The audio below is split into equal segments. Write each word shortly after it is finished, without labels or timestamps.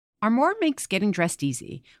Armoire makes getting dressed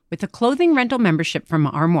easy. With a clothing rental membership from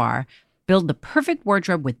Armoire, build the perfect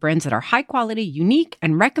wardrobe with brands that are high quality, unique,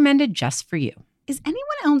 and recommended just for you. Is anyone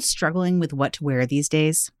else struggling with what to wear these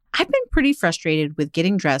days? I've been pretty frustrated with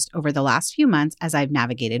getting dressed over the last few months as I've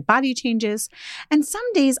navigated body changes, and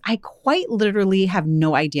some days I quite literally have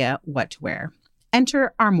no idea what to wear.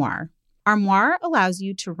 Enter Armoire. Armoire allows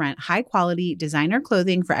you to rent high-quality designer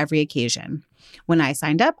clothing for every occasion. When I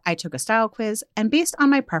signed up, I took a style quiz, and based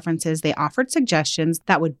on my preferences, they offered suggestions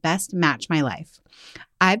that would best match my life.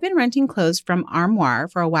 I've been renting clothes from Armoire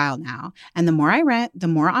for a while now, and the more I rent, the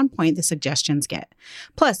more on point the suggestions get.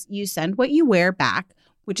 Plus, you send what you wear back,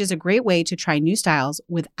 which is a great way to try new styles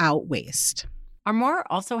without waste. Armoire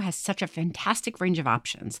also has such a fantastic range of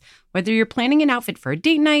options. Whether you're planning an outfit for a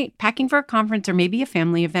date night, packing for a conference, or maybe a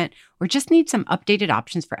family event, or just need some updated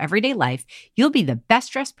options for everyday life, you'll be the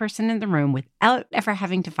best dressed person in the room without ever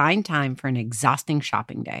having to find time for an exhausting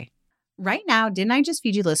shopping day. Right now, Didn't I Just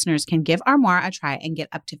Feed You listeners can give Armoire a try and get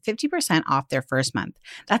up to 50% off their first month.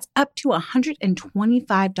 That's up to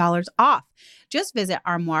 $125 off. Just visit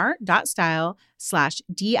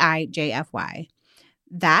armoire.style/DIJFY.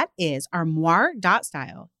 That is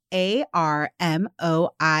armoire.style,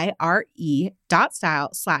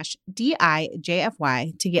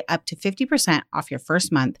 ARMOIRE.style/DIJFY to get up to 50% off your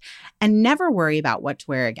first month and never worry about what to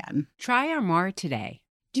wear again. Try Armoire today.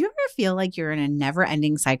 Do you ever feel like you're in a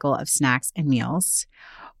never-ending cycle of snacks and meals?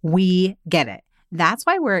 We get it. That's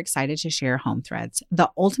why we're excited to share Home Threads,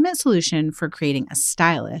 the ultimate solution for creating a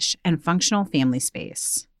stylish and functional family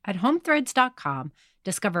space. At homethreads.com,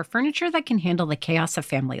 discover furniture that can handle the chaos of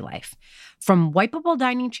family life. From wipeable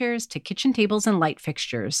dining chairs to kitchen tables and light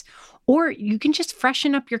fixtures. Or you can just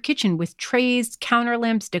freshen up your kitchen with trays, counter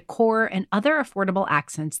lamps, decor, and other affordable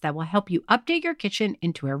accents that will help you update your kitchen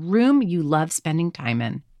into a room you love spending time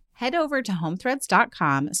in. Head over to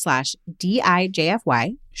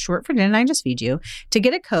homethreads.com/DIJFY, short for Didn't I Just Feed You, to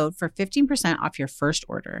get a code for 15% off your first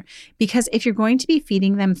order. Because if you're going to be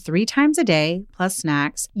feeding them 3 times a day, plus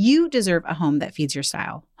snacks, you deserve a home that feeds your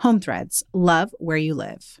style. Home Threads, love where you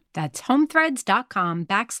live. That's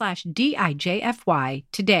homethreads.com/DIJFY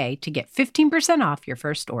today to get 15% off your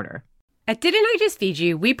first order. At Didn't I Just Feed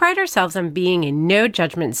You, we pride ourselves on being a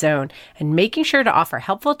no-judgment zone and making sure to offer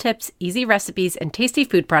helpful tips, easy recipes, and tasty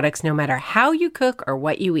food products no matter how you cook or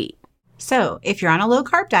what you eat. So if you're on a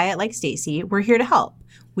low-carb diet like Stacy, we're here to help.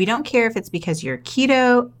 We don't care if it's because you're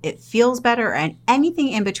keto, it feels better, and anything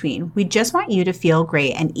in between. We just want you to feel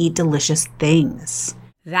great and eat delicious things.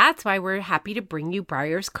 That's why we're happy to bring you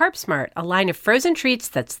Breyers Carb Smart, a line of frozen treats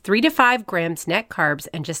that's 3 to 5 grams net carbs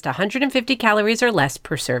and just 150 calories or less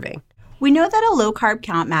per serving. We know that a low carb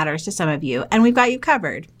count matters to some of you, and we've got you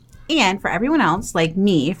covered. And for everyone else, like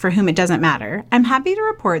me, for whom it doesn't matter, I'm happy to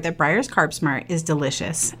report that Breyers Carb Smart is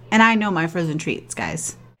delicious. And I know my frozen treats,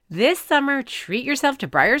 guys. This summer, treat yourself to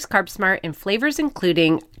Breyers Carb Smart in flavors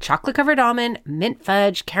including chocolate-covered almond, mint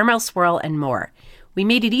fudge, caramel swirl, and more. We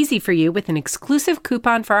made it easy for you with an exclusive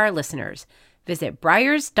coupon for our listeners. Visit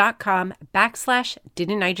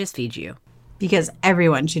Breyers.com/Didn't I Just Feed You? Because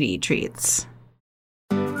everyone should eat treats.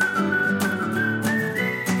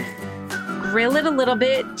 Grill it a little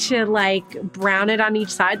bit to brown it on each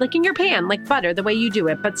side, like in your pan, like butter, the way you do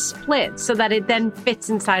it, but split so that it then fits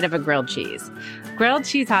inside of a grilled cheese. Grilled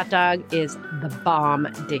cheese hot dog is the bomb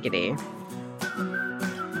diggity.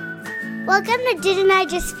 Welcome to Didn't I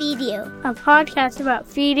Just Feed You? A podcast about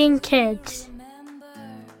feeding kids.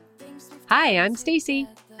 Hi, I'm Stacy.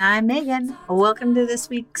 I'm Megan. Welcome to this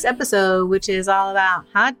week's episode, which is all about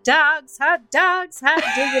hot dogs, hot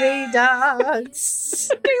diggity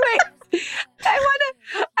dogs. Anyway,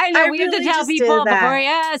 I know we have to tell people before,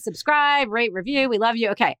 subscribe, rate, review. We love you.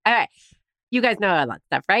 Okay. All right. You guys know all that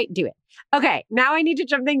stuff, right? Do it. Okay. Now I need to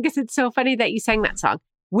jump in because it's so funny that you sang that song.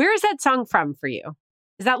 Where is that song from for you?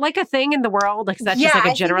 Is that like a thing in the world? Like, is that just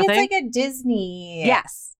like a general thing? It's like a Disney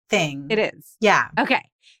thing. It is. Yeah. Okay.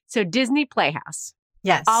 So Disney Playhouse.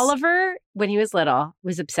 Yes. Oliver, when he was little,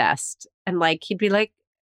 was obsessed. And he'd be like,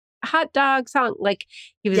 hot dog song.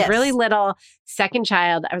 He was really little, second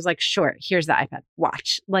child. I was like, sure, here's the iPad.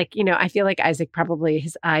 Watch. I feel like Isaac probably,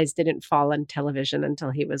 his eyes didn't fall on television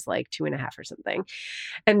until he was 2.5 or something.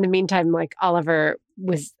 And in the meantime, Oliver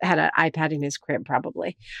had an iPad in his crib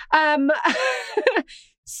probably.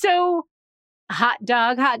 So hot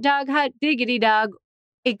dog, hot diggity dog.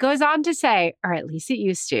 It goes on to say, or at least it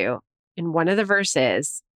used to, in one of the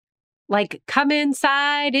verses, come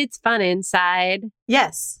inside, it's fun inside.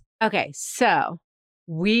 Yes. Okay, so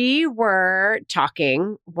We were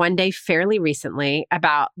talking one day fairly recently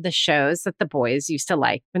about the shows that the boys used to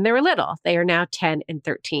like when they were little. They are now 10 and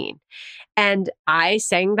 13. And I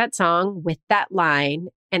sang that song with that line,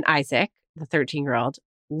 and Isaac, the 13-year-old,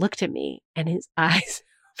 looked at me and his eyes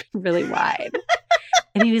opened really wide.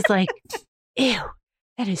 And he was like, ew,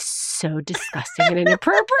 that is so disgusting and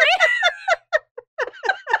inappropriate.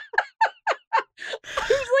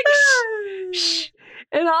 He was like, shh, shh.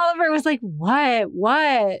 And Oliver was like,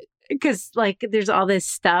 what? Because like there's all this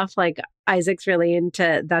stuff, like Isaac's really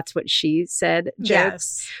into that's what she said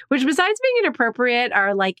jokes, which besides being inappropriate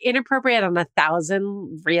are like inappropriate on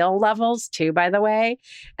 1,000 real levels too, by the way.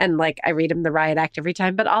 And like I read him the riot act every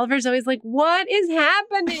time, but Oliver's always like, what is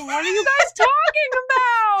happening? What are you guys talking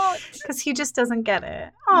about? Because he just doesn't get it.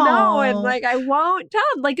 Aww. No, and like I won't tell.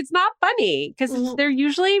 Like it's not funny because they're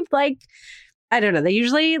usually like, I don't know, they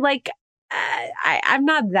usually like, I'm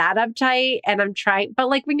not that uptight and I'm trying, but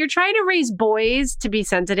like when you're trying to raise boys to be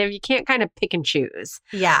sensitive, you can't kind of pick and choose.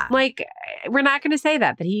 Yeah. Like we're not going to say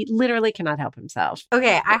that, but he literally cannot help himself.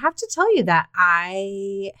 Okay. I have to tell you that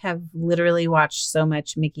I have literally watched so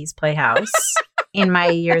much Mickey's Playhouse in my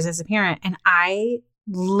years as a parent. And I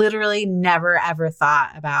literally never ever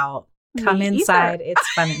thought about come inside.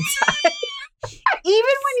 It's fun inside. Even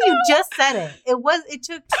when you just said it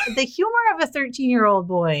took the humor of a 13-year-old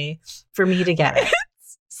boy for me to get it.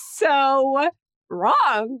 It's so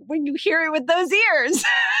wrong when you hear it with those ears.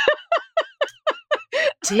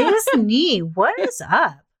 Disney, what is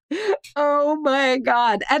up? Oh my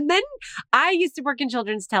God. And then I used to work in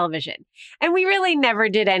children's television and we really never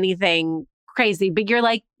did anything crazy, but you're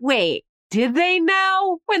like, wait, did they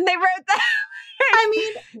know when they wrote that? I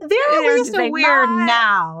mean, they're at least aware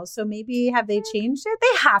now. So maybe have they changed it?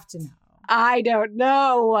 They have to know. I don't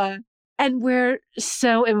know. And we're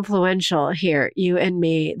so influential here, you and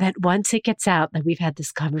me, that once it gets out that we've had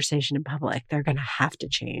this conversation in public, they're going to have to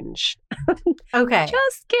change. Okay.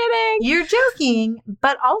 Just kidding. You're joking.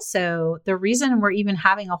 But also the reason we're even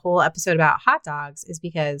having a whole episode about hot dogs is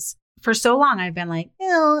because for so long I've been like,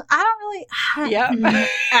 ew, I don't really.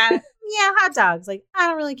 Yeah. Hot dogs. Like, I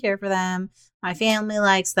don't really care for them. My family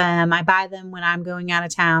likes them. I buy them when I'm going out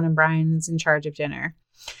of town and Brian's in charge of dinner.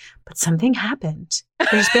 But something happened.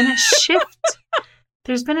 There's been a shift.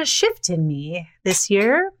 There's been a shift in me this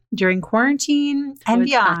year during quarantine and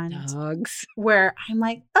beyond, hot dogs. Where I'm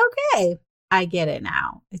like, okay, I get it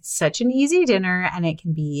now. It's such an easy dinner and it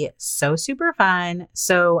can be so super fun.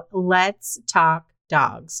 So let's talk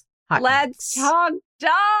dogs. Let's talk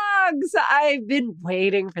dogs. I've been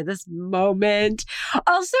waiting for this moment.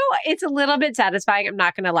 Also, it's a little bit satisfying, I'm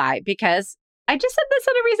not going to lie, because I just said this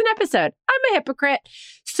on a recent episode. I'm a hypocrite.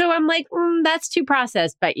 So I'm like, that's too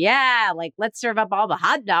processed. But yeah, like let's serve up all the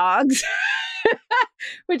hot dogs,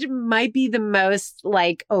 which might be the most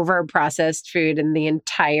like over processed food in the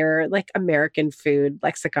entire like American food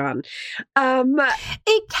lexicon.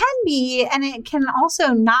 It can be, and it can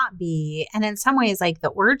also not be. And in some ways, like the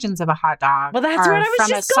origins of a hot dog. Well, that's what I was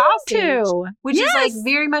just going to. Which is like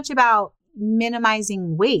very much about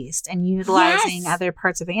minimizing waste and utilizing other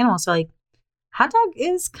parts of the animal. So like hot dog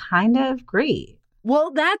is kind of great.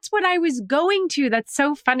 Well, that's what I was going to. That's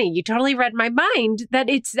so funny. You totally read my mind that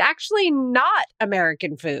it's actually not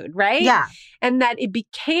American food, right? Yeah. And that it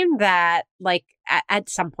became that like at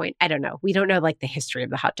some point. I don't know. We don't know like the history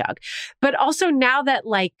of the hot dog. But also now that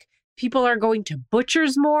like people are going to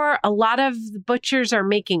butchers more, a lot of the butchers are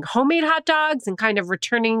making homemade hot dogs and kind of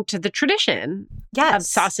returning to the tradition of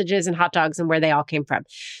sausages and hot dogs and where they all came from.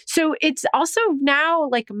 So it's also now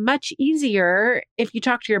like much easier if you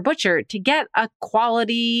talk to your butcher to get a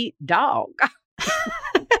quality dog.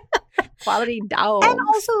 Quality dog. And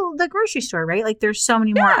also the grocery store, right? Like there's so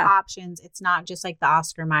many more options. It's not just like the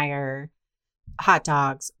Oscar Mayer hot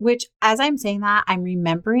dogs, which as I'm saying that, I'm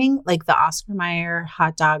remembering like the Oscar Mayer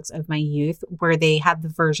hot dogs of my youth where they had the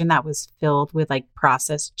version that was filled with like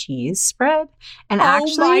processed cheese spread. And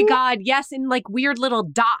actually, oh my God, yes, in like weird little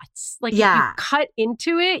dots. Like if you cut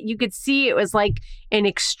into it, you could see it was like an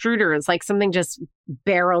extruder. It's like something just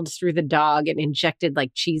barreled through the dog and injected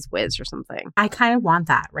like Cheese Whiz or something. I kind of want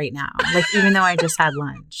that right now. Like even though I just had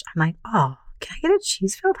lunch, I'm like, oh, can I get a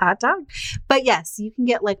cheese-filled hot dog? But yes, you can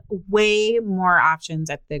get like way more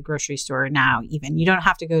options at the grocery store now even. You don't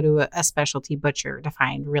have to go to a specialty butcher to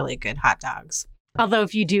find really good hot dogs. Although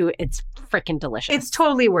if you do, it's freaking delicious. It's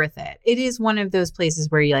totally worth it. It is one of those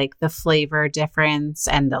places where you like the flavor difference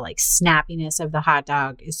and the like snappiness of the hot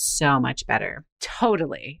dog is so much better.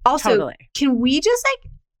 Totally. Also, can we just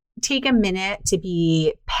like take a minute to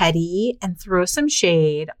be petty and throw some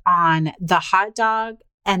shade on the hot dog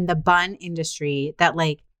and the bun industry that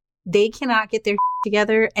like they cannot get their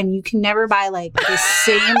together and you can never buy like the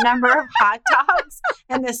same number of hot dogs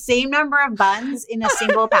and the same number of buns in a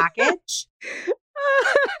single package.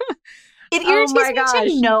 It irritates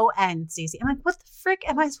me to no end, Stacey. I'm like, what the frick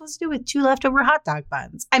am I supposed to do with 2 leftover hot dog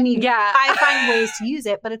buns? I mean, I find ways to use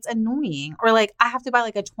it, but it's annoying. Or like I have to buy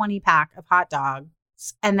like a 20 pack of hot dogs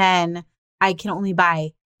and then I can only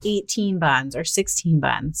buy 18 buns or 16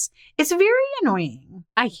 buns. It's very annoying.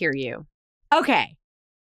 I hear you. Okay.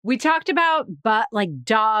 We talked about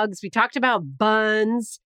dogs. We talked about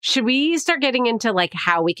buns. Should we start getting into like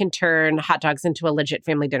how we can turn hot dogs into a legit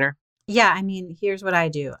family dinner? Yeah. I mean, here's what I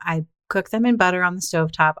do. I cook them in butter on the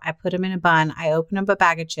stovetop. I put them in a bun. I open up a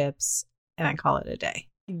bag of chips and I call it a day.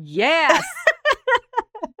 Yes.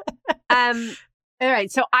 All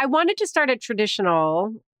right. So I wanted to start a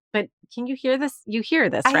traditional, but can you hear this? You hear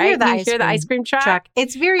this, right? You hear the ice cream truck?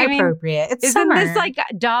 It's very appropriate. It's isn't summer. This like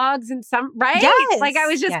dogs and some, right? Yes. Like I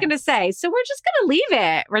was just going to say. So we're just going to leave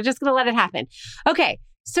it. We're just going to let it happen. Okay.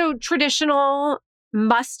 So traditional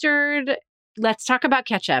mustard. Let's talk about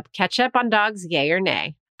ketchup. Ketchup on dogs, yay or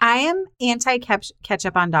nay? I am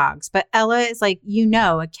anti-ketchup on dogs, but Ella is like,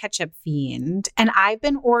 a ketchup fiend. And I've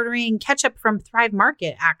been ordering ketchup from Thrive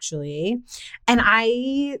Market, actually. And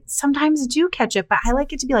I sometimes do ketchup, but I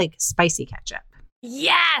like it to be like spicy ketchup.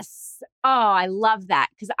 Yes. Oh, I love that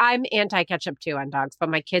because I'm anti-ketchup too on dogs, but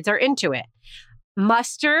my kids are into it.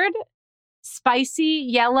 Mustard, spicy,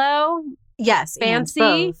 yellow. Yes.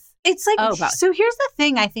 Fancy. It's like, so here's the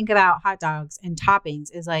thing I think about hot dogs and toppings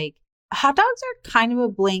is like, hot dogs are kind of a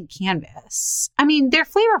blank canvas. I mean, they're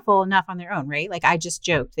flavorful enough on their own, right? Like I just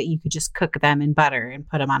joked that you could just cook them in butter and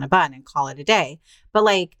put them on a bun and call it a day. But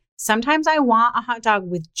like sometimes I want a hot dog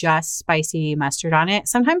with just spicy mustard on it.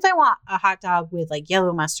 Sometimes I want a hot dog with like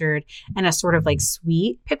yellow mustard and a sort of like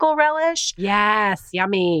sweet pickle relish. Yes,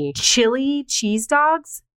 yummy. Chili cheese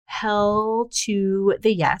dogs. Hell to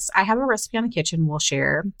the yes. I have a recipe on the kitchen we'll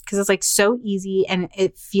share because it's like so easy and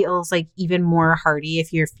it feels like even more hearty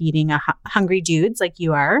if you're feeding hungry dudes like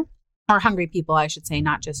you are, or hungry people, I should say,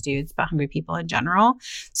 not just dudes, but hungry people in general.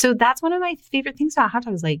 So that's one of my favorite things about hot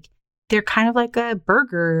dogs. Like they're kind of like a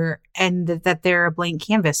burger and that they're a blank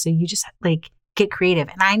canvas. So you just like get creative.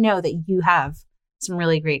 And I know that you have some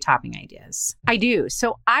really great topping ideas. I do.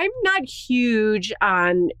 So I'm not huge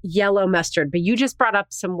on yellow mustard, but you just brought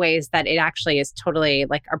up some ways that it actually is totally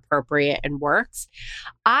like appropriate and works.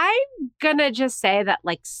 I'm gonna just say that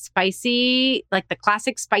like spicy, like the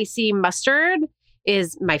classic spicy mustard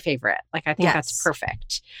is my favorite. Like I think that's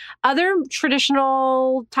perfect. Other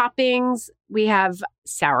traditional toppings, we have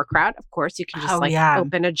sauerkraut. Of course, you can just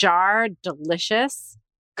open a jar. Delicious.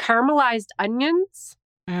 Caramelized onions.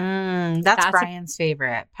 That's Brian's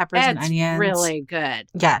favorite. Peppers and onions. Really good.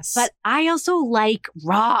 Yes. But I also like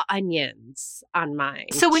raw onions on mine.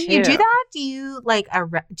 So when you do that, do you like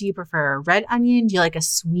do you prefer a red onion? Do you like a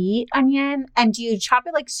sweet onion? And do you chop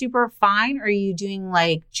it like super fine or are you doing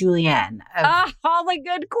like julienne? All the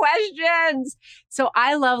good questions. So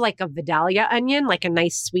I love like a Vidalia onion, like a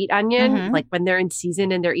nice sweet onion, like when they're in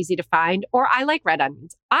season and they're easy to find. Or I like red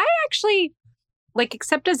onions. I actually like,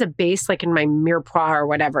 except as a base, like in my mirepoix or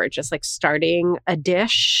whatever, just like starting a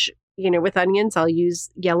dish, with onions, I'll use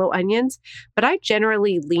yellow onions. But I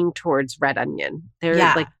generally lean towards red onion. They're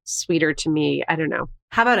like sweeter to me. I don't know.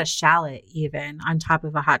 How about a shallot even on top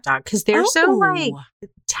of a hot dog? Because they're so like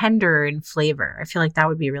tender in flavor. I feel like that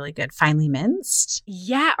would be really good. Finely minced.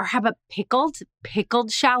 Yeah. Or how about pickled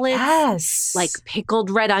shallots? Yes. Like pickled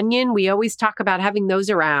red onion. We always talk about having those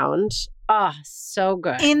around. Oh, so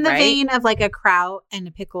good. In the vein of like a kraut and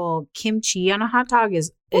a pickle, kimchi on a hot dog is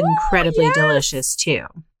incredibly delicious too.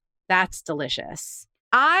 That's delicious.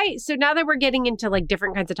 So now that we're getting into like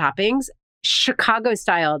different kinds of toppings, Chicago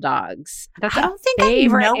style dogs. That's I don't think I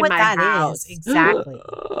know what that is. Exactly.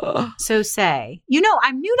 So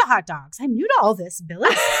I'm new to hot dogs. I'm new to all this, Billy.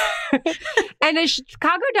 And a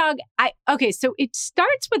Chicago dog, so it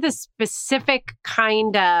starts with a specific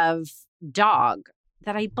kind of dog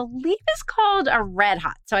that I believe is called a Red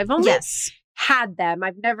Hot. So I've only had them.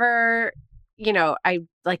 I've never,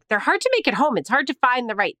 they're hard to make at home. It's hard to find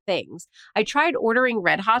the right things. I tried ordering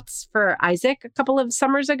Red Hots for Isaac a couple of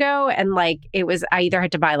summers ago. And I either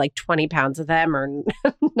had to buy like 20 pounds of them or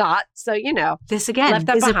not. So, this again left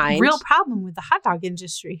that is behind. A real problem with the hot dog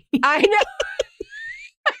industry. I know.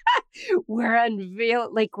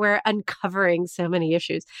 We're uncovering so many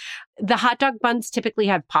issues. The hot dog buns typically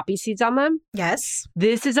have poppy seeds on them. Yes.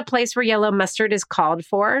 This is a place where yellow mustard is called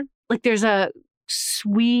for. Like there's a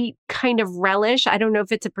sweet kind of relish. I don't know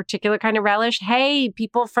if it's a particular kind of relish. Hey,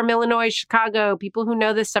 people from Illinois, Chicago, people who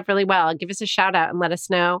know this stuff really well, give us a shout out and let us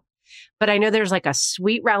know. But I know there's like a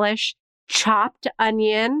sweet relish, chopped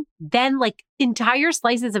onion, then like entire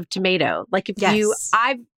slices of tomato. Like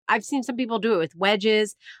I've seen some people do it with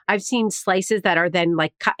wedges. I've seen slices that are then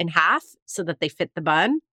like cut in half so that they fit the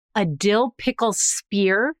bun. A dill pickle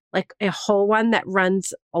spear, like a whole one that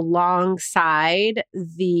runs alongside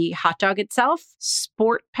the hot dog itself.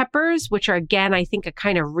 Sport peppers, which are, again, I think a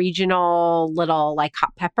kind of regional little like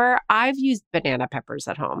hot pepper. I've used banana peppers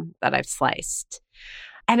at home that I've sliced.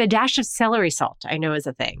 And a dash of celery salt, I know is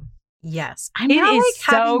a thing. Yes. It is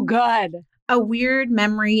so good. A weird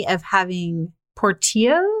memory of having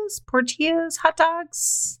Portillo's hot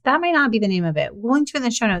dogs. That might not be the name of it. We'll link to it in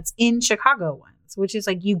the show notes in Chicago ones, which is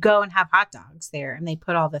like you go and have hot dogs there and they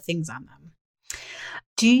put all the things on them.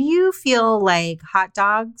 Do you feel like hot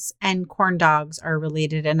dogs and corn dogs are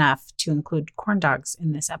related enough to include corn dogs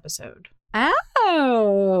in this episode?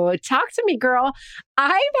 Oh, talk to me, girl.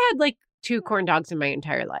 I've had like 2 corn dogs in my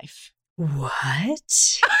entire life.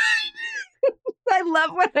 What? I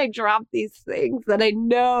love when I drop these things that I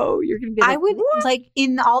know you're going to be like, I would what? like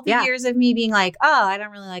in all the years of me being like, oh, I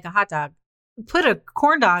don't really like a hot dog. Put a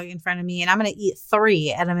corn dog in front of me and I'm going to eat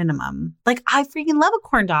 3 at a minimum. Like I freaking love a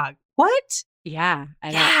corn dog. What? Yeah.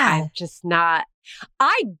 I'm just not.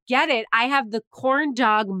 I get it. I have the corn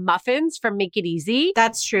dog muffins from Make It Easy.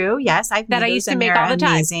 That's true. Yes. I used to make all the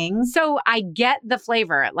amazing. time. So I get the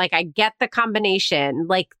flavor. Like I get the combination.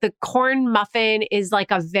 Like the corn muffin is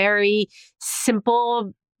like a very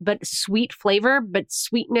simple but sweet flavor, but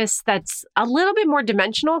sweetness that's a little bit more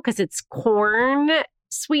dimensional because it's corn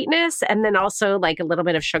sweetness and then also like a little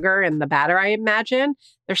bit of sugar in the batter, I imagine.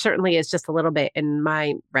 There certainly is just a little bit in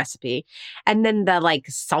my recipe. And then the like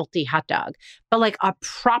salty hot dog. But like a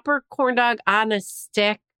proper corn dog on a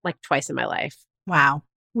stick, like twice in my life. Wow.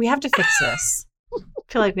 We have to fix this.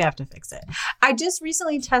 I feel like we have to fix it. I just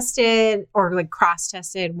recently tested or like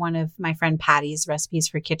cross-tested one of my friend Patty's recipes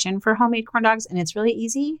for kitchen for homemade corn dogs, and it's really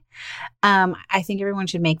easy. I think everyone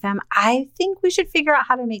should make them. I think we should figure out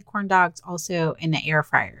how to make corn dogs also in the air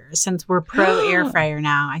fryer. Since we're pro air fryer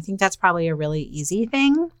now, I think that's probably a really easy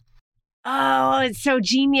thing. Oh, it's so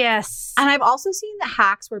genius. And I've also seen the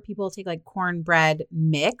hacks where people take like cornbread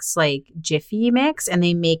mix, like Jiffy mix, and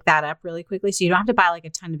they make that up really quickly. So you don't have to buy like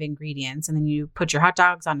a ton of ingredients. And then you put your hot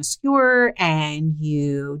dogs on a skewer and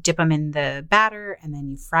you dip them in the batter and then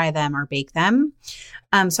you fry them or bake them.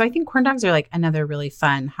 So I think corn dogs are like another really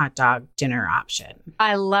fun hot dog dinner option.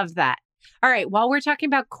 I love that. All right. While we're talking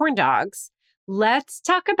about corn dogs, let's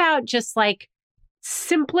talk about just like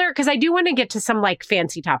simpler, because I do want to get to some like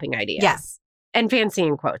fancy topping ideas. Yes. And fancy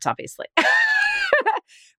in quotes, obviously.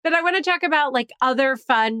 But I want to talk about like other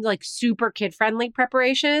fun, like super kid-friendly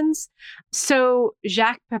preparations. So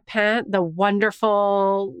Jacques Pepin, the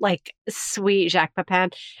wonderful, like sweet Jacques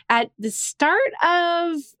Pepin, at the start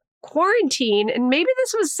of quarantine, and maybe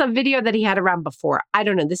this was a video that he had around before. I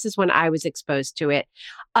don't know. This is when I was exposed to it.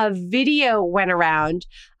 A video went around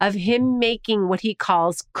of him making what he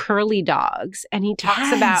calls curly dogs. And he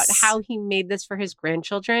talks about how he made this for his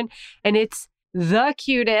grandchildren. And it's the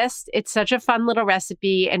cutest. It's such a fun little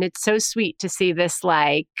recipe. And it's so sweet to see this,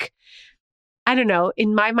 like, I don't know.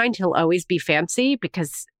 In my mind, he'll always be fancy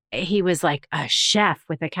because he was like a chef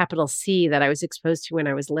with a capital C that I was exposed to when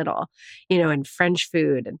I was little, you know, in French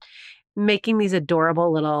food and making these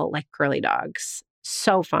adorable little like curly dogs.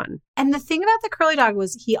 So fun. And the thing about the curly dog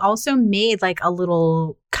was he also made like a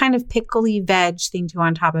little kind of pickly veg thing to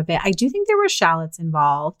on top of it. I do think there were shallots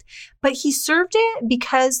involved, but he served it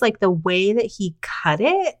because like the way that he cut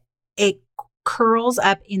it, it curls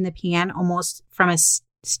up in the pan almost from a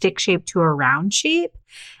stick shape to a round shape.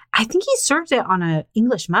 I think he served it on an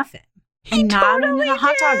English muffin and not in a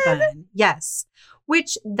hot dog bun. Yes.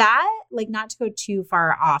 Which that, like, not to go too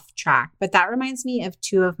far off track, but that reminds me of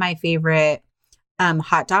 2 of my favorite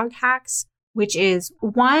hot dog hacks, which is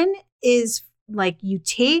one is like you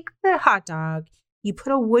take the hot dog, you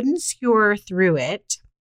put a wooden skewer through it,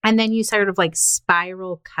 and then you sort of like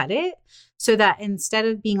spiral cut it so that instead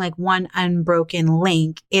of being like one unbroken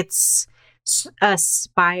link, it's a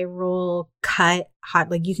spiral cut hot,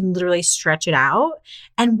 like you can literally stretch it out.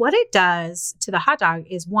 And what it does to the hot dog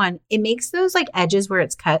is one, it makes those like edges where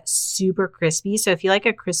it's cut super crispy. So if you like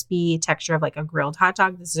a crispy texture of like a grilled hot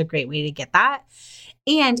dog, this is a great way to get that.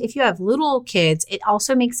 And if you have little kids, it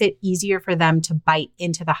also makes it easier for them to bite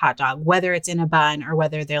into the hot dog, whether it's in a bun or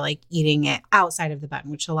whether they're like eating it outside of the bun,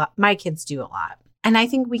 which my kids do a lot. And I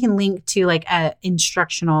think we can link to like a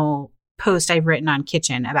instructional post I've written on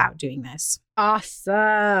Kitchen about doing this.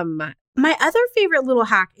 Awesome. My other favorite little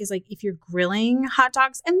hack is like if you're grilling hot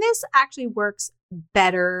dogs, and this actually works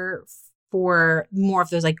better for more of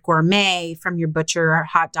those like gourmet from your butcher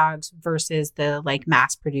hot dogs versus the like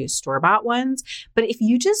mass produced store-bought ones. But if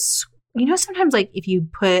you just, sometimes like if you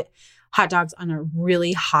put hot dogs on a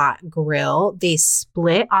really hot grill, they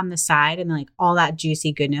split on the side and like all that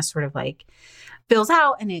juicy goodness sort of like fills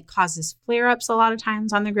out and it causes flare-ups a lot of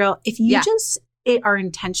times on the grill. If you are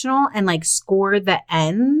intentional and like score the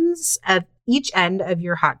ends of each end of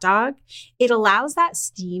your hot dog, it allows that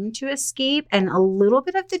steam to escape and a little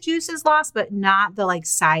bit of the juice is lost, but not the like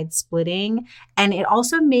side splitting. And it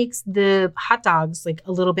also makes the hot dogs like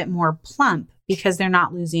a little bit more plump because they're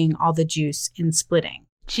not losing all the juice in splitting.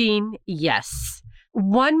 Jean, yes.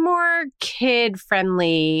 One more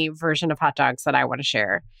kid-friendly version of hot dogs that I want to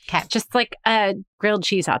share. Okay. Just like a grilled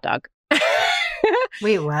cheese hot dog.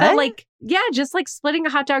 Wait, what? But like, yeah, just like splitting a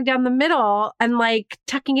hot dog down the middle and like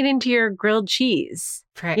tucking it into your grilled cheese.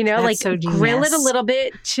 Frick, you know, that's like so grill it a little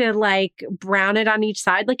bit to like brown it on each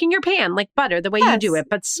side, like in your pan, like butter, the way you do it,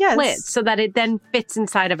 but split so that it then fits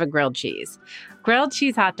inside of a grilled cheese. Grilled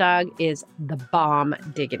cheese hot dog is the bomb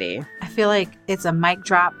diggity. I feel like it's a mic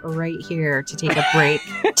drop right here to take a break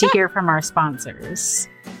to hear from our sponsors.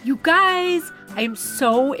 You guys, I am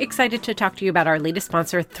so excited to talk to you about our latest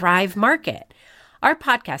sponsor, Thrive Market. Our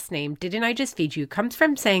podcast name, Didn't I Just Feed You, comes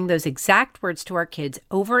from saying those exact words to our kids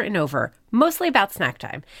over and over, mostly about snack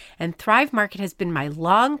time. And Thrive Market has been my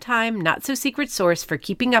long-time, not-so-secret source for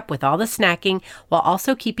keeping up with all the snacking while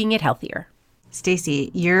also keeping it healthier.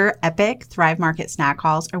 Stacey, your epic Thrive Market snack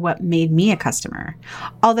hauls are what made me a customer.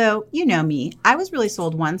 Although, you know me, I was really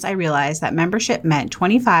sold once I realized that membership meant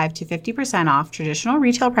 25 to 50% off traditional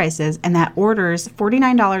retail prices and that orders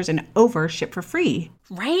 $49 and over ship for free.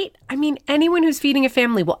 Right? I mean, anyone who's feeding a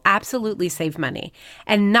family will absolutely save money,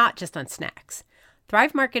 and not just on snacks.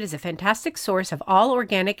 Thrive Market is a fantastic source of all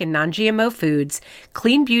organic and non-GMO foods,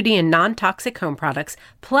 clean beauty and non-toxic home products,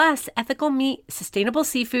 plus ethical meat, sustainable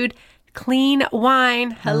seafood, clean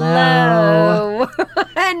wine, hello,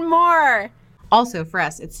 and more. Also, for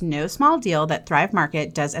us, it's no small deal that Thrive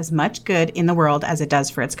Market does as much good in the world as it does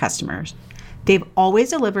for its customers. They've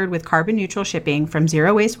always delivered with carbon neutral shipping from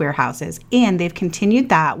zero waste warehouses, and they've continued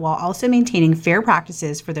that while also maintaining fair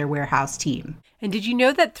practices for their warehouse team. And did you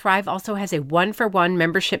know that Thrive also has a 1-for-1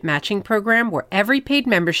 membership matching program where every paid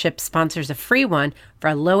membership sponsors a free one for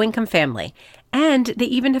a low-income family? And they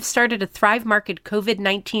even have started a Thrive Market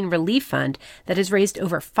COVID-19 relief fund that has raised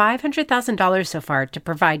over $500,000 so far to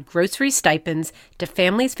provide grocery stipends to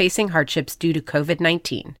families facing hardships due to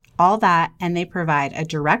COVID-19. All that, and they provide a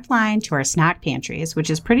direct line to our snack pantries, which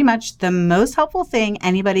is pretty much the most helpful thing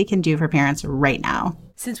anybody can do for parents right now.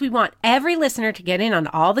 Since we want every listener to get in on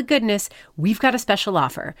all the goodness, we've got a special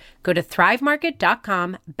offer. Go to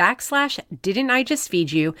thrivemarket.com/Didn't I Just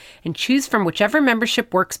Feed You and choose from whichever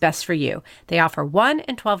membership works best for you. They offer 1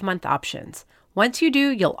 and 12-month options. Once you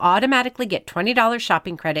do, you'll automatically get $20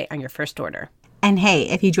 shopping credit on your first order. And hey,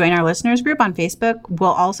 if you join our listeners group on Facebook, we'll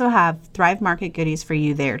also have Thrive Market goodies for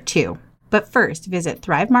you there too. But first, visit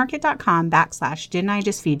thrivemarket.com/Didn't I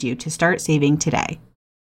Just Feed You to start saving today.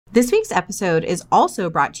 This week's episode is also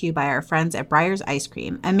brought to you by our friends at Breyers Ice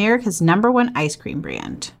Cream, America's #1 ice cream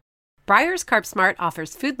brand. Breyers Carb Smart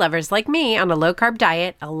offers food lovers like me on a low-carb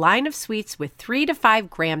diet a line of sweets with 3 to 5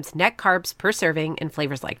 grams net carbs per serving in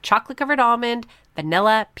flavors like chocolate-covered almond,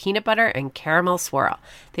 vanilla, peanut butter, and caramel swirl.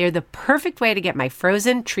 They are the perfect way to get my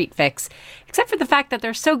frozen treat fix, except for the fact that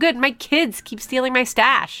they're so good my kids keep stealing my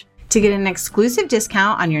stash. To get an exclusive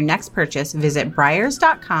discount on your next purchase, visit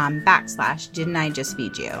Breyers.com/Didn't I Just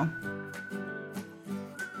Feed You.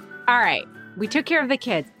 All right, we took care of the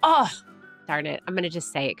kids. Oh, darn it. I'm going to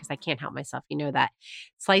just say it because I can't help myself. You know that.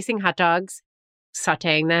 Slicing hot dogs,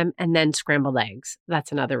 sauteing them, and then scrambled eggs.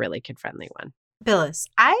 That's another really kid-friendly one. Phyllis,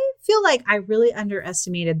 I feel like I really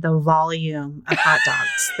underestimated the volume of hot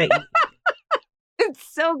dogs that you It's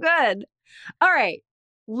so good. All right,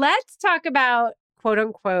 let's talk about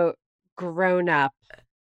quote-unquote grown-up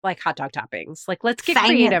like hot dog toppings. Like, let's get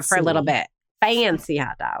creative for a little bit. Fancy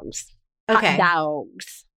hot dogs. Okay. Hot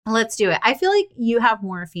dogs. Let's do it. I feel like you have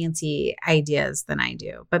more fancy ideas than I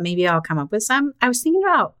do, but maybe I'll come up with some. I was thinking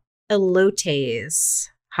about elotes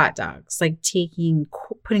hot dogs, like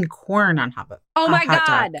putting corn on hot dogs. Oh my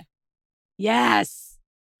God. Yes.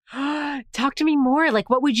 Talk to me more. Like,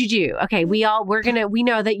 what would you do? Okay, we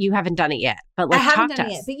know that you haven't done it yet, but like, I haven't talk done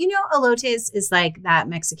to it us. yet. But you know, elotes is like that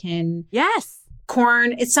Mexican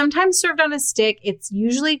corn. It's sometimes served on a stick. It's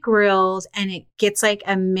usually grilled and it gets like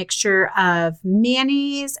a mixture of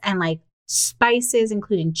mayonnaise and like spices,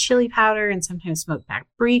 including chili powder and sometimes smoked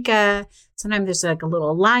paprika. Sometimes there's like a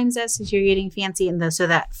little lime zest if you're getting fancy. And so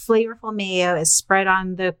that flavorful mayo is spread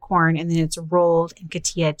on the corn and then it's rolled in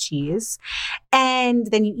cotija cheese. And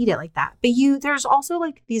then you eat it like that. But there's also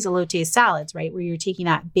like these elote salads, right? Where you're taking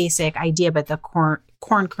that basic idea, but the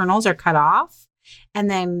corn kernels are cut off and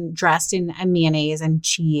then dressed in a mayonnaise and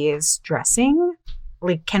cheese dressing.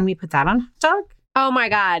 Like, can we put that on hot dog? Oh my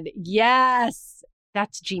God. Yes.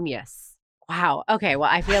 That's genius. Wow. Okay. Well,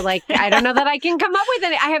 I feel like I don't know that I can come up with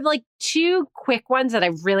it. I have like 2 quick ones that I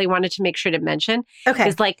really wanted to make sure to mention. Okay.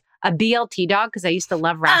 Is like a BLT dog, because I used to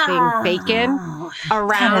love wrapping bacon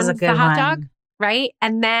around the hot dog. Right.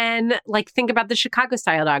 And then like think about the Chicago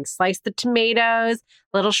style dog. Slice the tomatoes,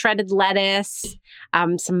 little shredded lettuce,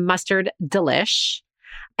 some mustard delish.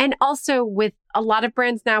 And also with a lot of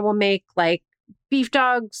brands now will make like beef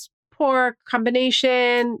dogs, pork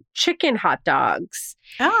combination, chicken hot dogs.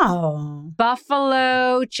 Oh.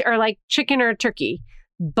 Buffalo or like chicken or turkey.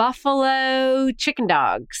 Buffalo chicken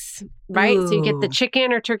dogs, right? Ooh. So you get the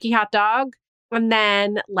chicken or turkey hot dog and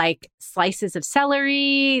then like slices of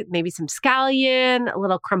celery, maybe some scallion, a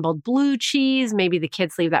little crumbled blue cheese. Maybe the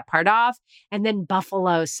kids leave that part off. And then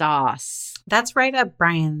buffalo sauce. That's right up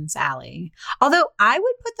Brian's alley. Although I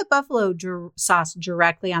would put the buffalo sauce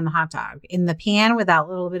directly on the hot dog in the pan with that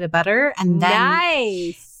little bit of butter and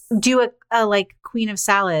then do a like Queen of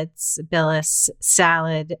Salads, Billis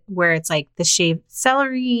salad where it's like the shaved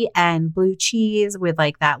celery and blue cheese with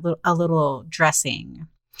like that a little dressing.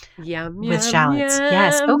 Yum, with yum, shallots. yum.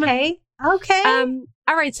 Yes. Okay.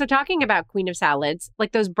 All right. So talking about Queen of Salads,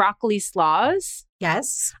 like those broccoli slaws.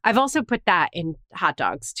 Yes. I've also put that in hot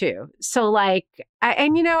dogs too. So like,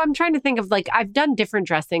 I'm trying to think of like, I've done different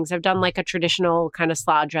dressings. I've done like a traditional kind of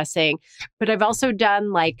slaw dressing, but I've also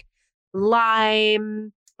done like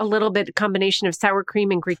lime, a little bit combination of sour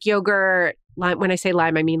cream and Greek yogurt. Lime, when I say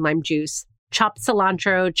lime, I mean lime juice. Chopped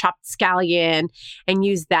cilantro, chopped scallion, and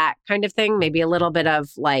use that kind of thing. Maybe a little bit of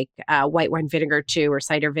like white wine vinegar too, or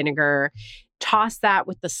cider vinegar. Toss that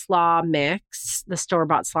with the slaw mix, the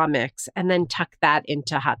store-bought slaw mix, and then tuck that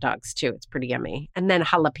into hot dogs too. It's pretty yummy. And then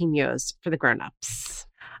jalapenos for the grown-ups.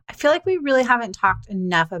 I feel like we really haven't talked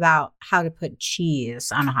enough about how to put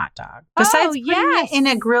cheese on a hot dog. Besides putting it in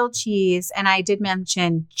a grilled cheese, and I did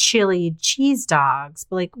mention chili cheese dogs,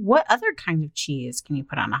 but like what other kind of cheese can you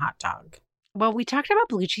put on a hot dog? Well, we talked about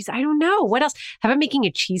blue cheese. I don't know. What else? How about making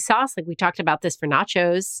a cheese sauce? Like we talked about this for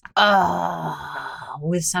nachos.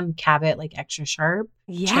 With some Cabot, like extra sharp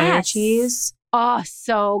cheddar cheese. Oh,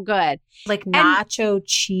 so good. Like nacho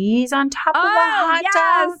cheese on top of a hot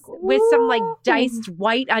dog. With some like diced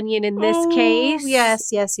white onion in this case.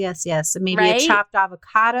 Yes. Maybe a chopped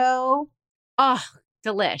avocado. Oh,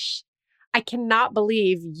 delish. I cannot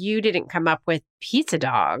believe you didn't come up with pizza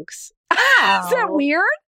dogs. Wow. Is that weird?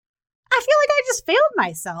 I feel like I just failed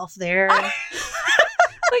myself there.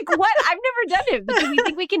 Like what? I've never done it. But do we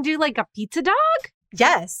think we can do like a pizza dog?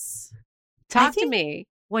 Yes. Talk to me.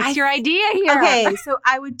 What's your idea here? Okay, so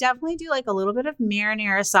I would definitely do like a little bit of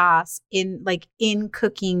marinara sauce in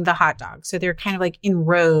cooking the hot dog. So they're kind of like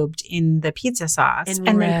enrobed in the pizza sauce.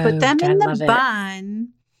 And then put them in the bun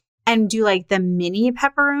and do like the mini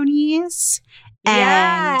pepperonis.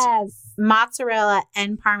 And mozzarella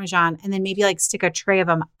and Parmesan, and then maybe like stick a tray of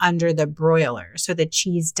them under the broiler so the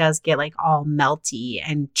cheese does get like all melty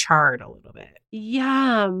and charred a little bit.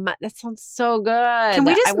 Yum. That sounds so good. Can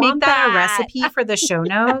we just make that a recipe for the show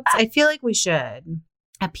notes? I feel like we should.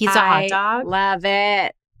 A pizza hot dog. Love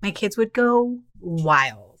it. My kids would go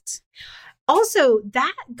wild. Also,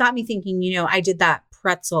 that got me thinking, I did that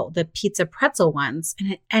the pizza pretzel ones.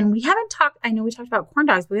 And we haven't talked, I know we talked about corn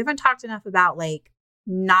dogs, but we haven't talked enough about like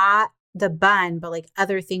not the bun, but like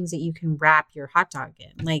other things that you can wrap your hot dog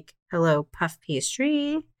in. Like, hello, puff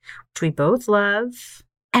pastry, which we both love.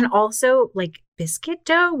 And also like biscuit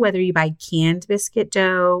dough, whether you buy canned biscuit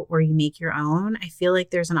dough or you make your own, I feel like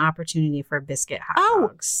there's an opportunity for biscuit hot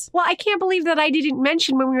dogs. Well, I can't believe that I didn't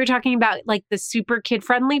mention when we were talking about like the super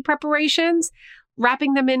kid-friendly preparations,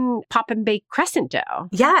 wrapping them in pop and bake crescent dough.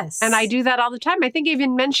 Yes. And I do that all the time. I think I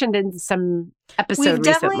even mentioned in some episode We've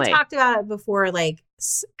definitely recently. Talked about it before, like,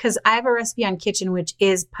 because I have a recipe on Kitchen, which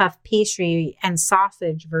is puff pastry and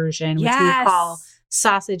sausage version, which we call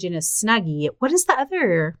sausage in a Snuggie. What is the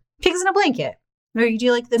other? Pigs in a blanket. Where you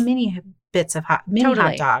do like the mini bits of hot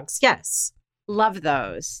dogs. Yes. Love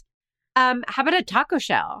those. How about a taco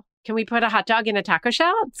shell? Can we put a hot dog in a taco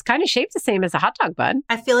shell? It's kind of shaped the same as a hot dog bun.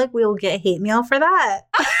 I feel like we will get hate mail for that.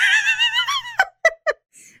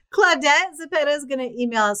 Claudette Zepeda is going to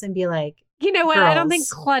email us and be like, you know what? girls. I don't think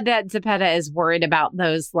Claudette Zepeda is worried about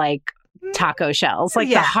those like taco shells, like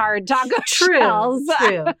the hard taco shells.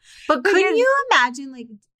 True. But couldn't you imagine, like,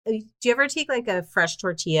 do you ever take like a fresh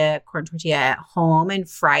corn tortilla at home and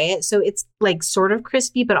fry it so it's like sort of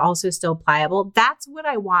crispy but also still pliable? That's what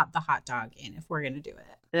I want the hot dog in if we're going to do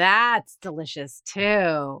it. That's delicious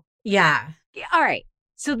too. Yeah. All right.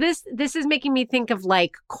 So this is making me think of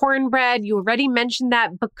like cornbread. You already mentioned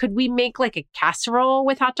that, but could we make like a casserole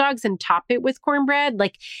with hot dogs and top it with cornbread?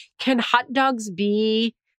 Like, can hot dogs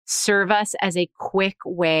serve us as a quick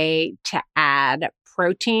way to add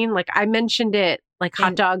protein? Like I mentioned it, like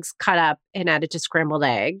hot dogs cut up and added to scrambled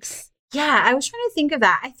eggs. Yeah, I was trying to think of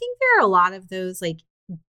that. I think there are a lot of those like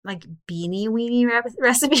beanie weenie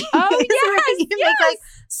recipes. Oh yes, you make like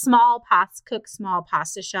small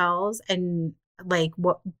pasta shells and like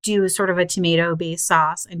do sort of a tomato based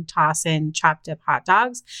sauce and toss in chopped up hot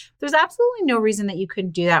dogs. There's absolutely no reason that you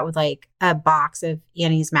couldn't do that with like a box of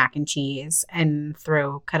Annie's mac and cheese and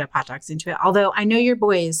throw cut up hot dogs into it. Although I know your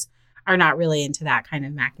boys are not really into that kind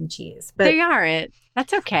of mac and cheese, but they aren't.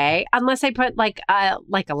 That's okay, unless I put like a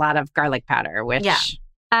lot of garlic powder, which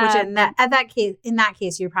in that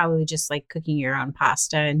case, you're probably just like cooking your own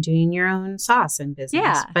pasta and doing your own sauce and business.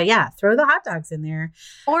 Yeah. But yeah, throw the hot dogs in there.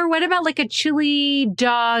 Or what about like a chili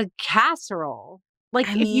dog casserole? Like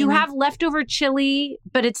if you have leftover chili,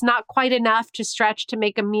 but it's not quite enough to stretch to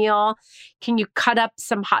make a meal, can you cut up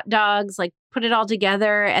some hot dogs, like put it all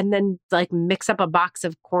together and then like mix up a box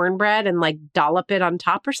of cornbread and like dollop it on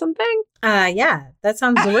top or something? Yeah, that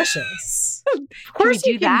sounds delicious. Of course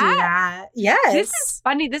you can do that. Yes. This is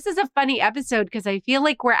funny. This is a funny episode because I feel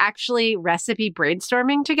like we're actually recipe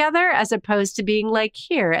brainstorming together as opposed to being like,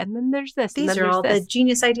 here, and then there's this. These are all the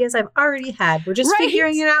genius ideas I've already had. We're just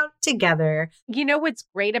figuring it out together. You know what's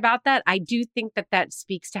great about that? I do think that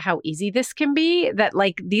speaks to how easy this can be, that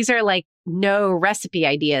like these are like no recipe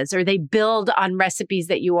ideas, or they build on recipes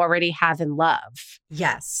that you already have and love.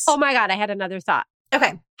 Yes. Oh my God, I had another thought.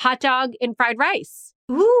 Okay. Hot dog in fried rice.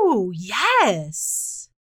 Ooh, yes.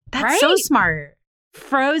 That's so smart.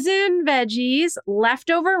 Frozen veggies,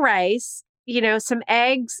 leftover rice, some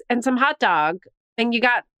eggs and some hot dog, and you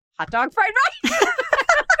got hot dog fried rice.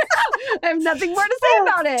 I have nothing more to say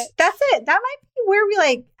about it. That's it. That might be where we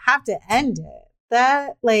like have to end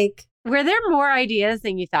it. Were there more ideas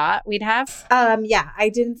than you thought we'd have? Yeah, I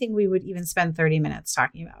didn't think we would even spend 30 minutes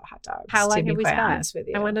talking about hot dogs. How long have we spent? Honest with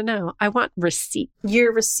you. I want to know. I want receipt.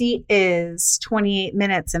 Your receipt is 28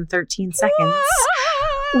 minutes and 13 seconds.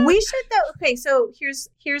 We should though. Okay, so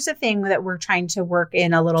here's the thing that we're trying to work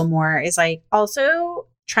in a little more is like also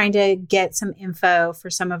trying to get some info for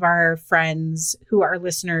some of our friends who are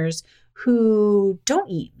listeners who don't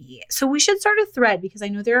eat meat. So we should start a thread because I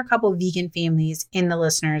know there are a couple of vegan families in the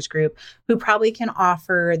listeners group who probably can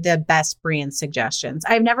offer the best brand suggestions.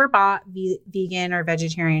 I've never bought vegan or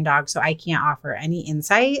vegetarian dogs, so I can't offer any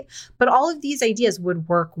insight, but all of these ideas would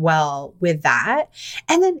work well with that.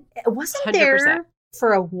 And then wasn't 100%. There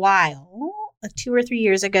for a while, like 2 or 3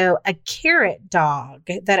 years ago, a carrot dog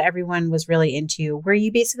that everyone was really into, where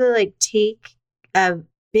you basically like take a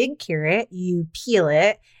big carrot, you peel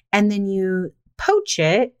it, and then you poach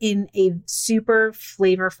it in a super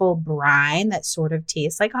flavorful brine that sort of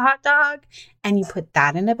tastes like a hot dog, and you put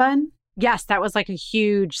that in a bun. Yes, that was like a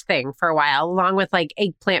huge thing for a while, along with like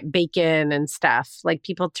eggplant bacon and stuff, like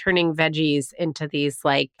people turning veggies into these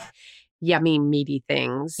like yummy, meaty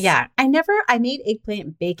things. Yeah. I made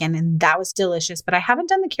eggplant bacon and that was delicious, but I haven't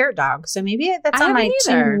done the carrot dog. So maybe that's on my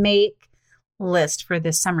to make list for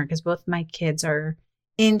this summer because both my kids are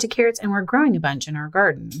into carrots and we're growing a bunch in our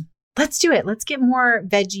garden. Let's do it. Let's get more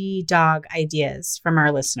veggie dog ideas from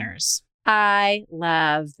our listeners. I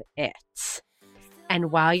love it.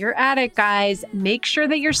 And while you're at it, guys, make sure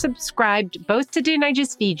that you're subscribed both to Didn't I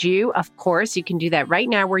Just Feed You? Of course, you can do that right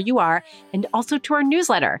now where you are, and also to our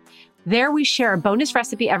newsletter. There we share a bonus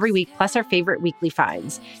recipe every week, plus our favorite weekly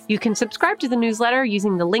finds. You can subscribe to the newsletter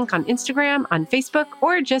using the link on Instagram, on Facebook,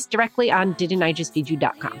 or just directly on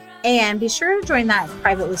didn'tijustfeedyou.com. And be sure to join that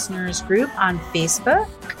private listeners group on Facebook.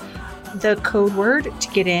 The code word to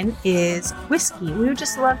get in is whiskey. We would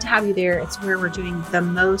just love to have you there. It's where we're doing the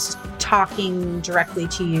most talking directly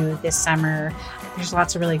to you this summer. There's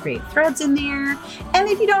lots of really great threads in there. And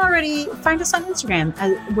if you don't already, find us on Instagram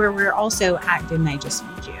where we're also at Didn't I Just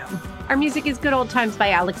Feed You? Our music is Good Old Times by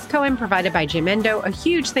Alex Cohen, provided by Jim Endo. A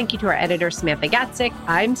huge thank you to our editor, Samantha Gatzik.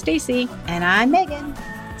 I'm Stacy. And I'm Megan.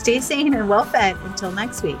 Stay sane and well fed until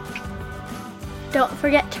next week. Don't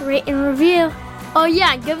forget to rate and review. Oh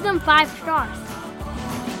yeah, give them 5 stars.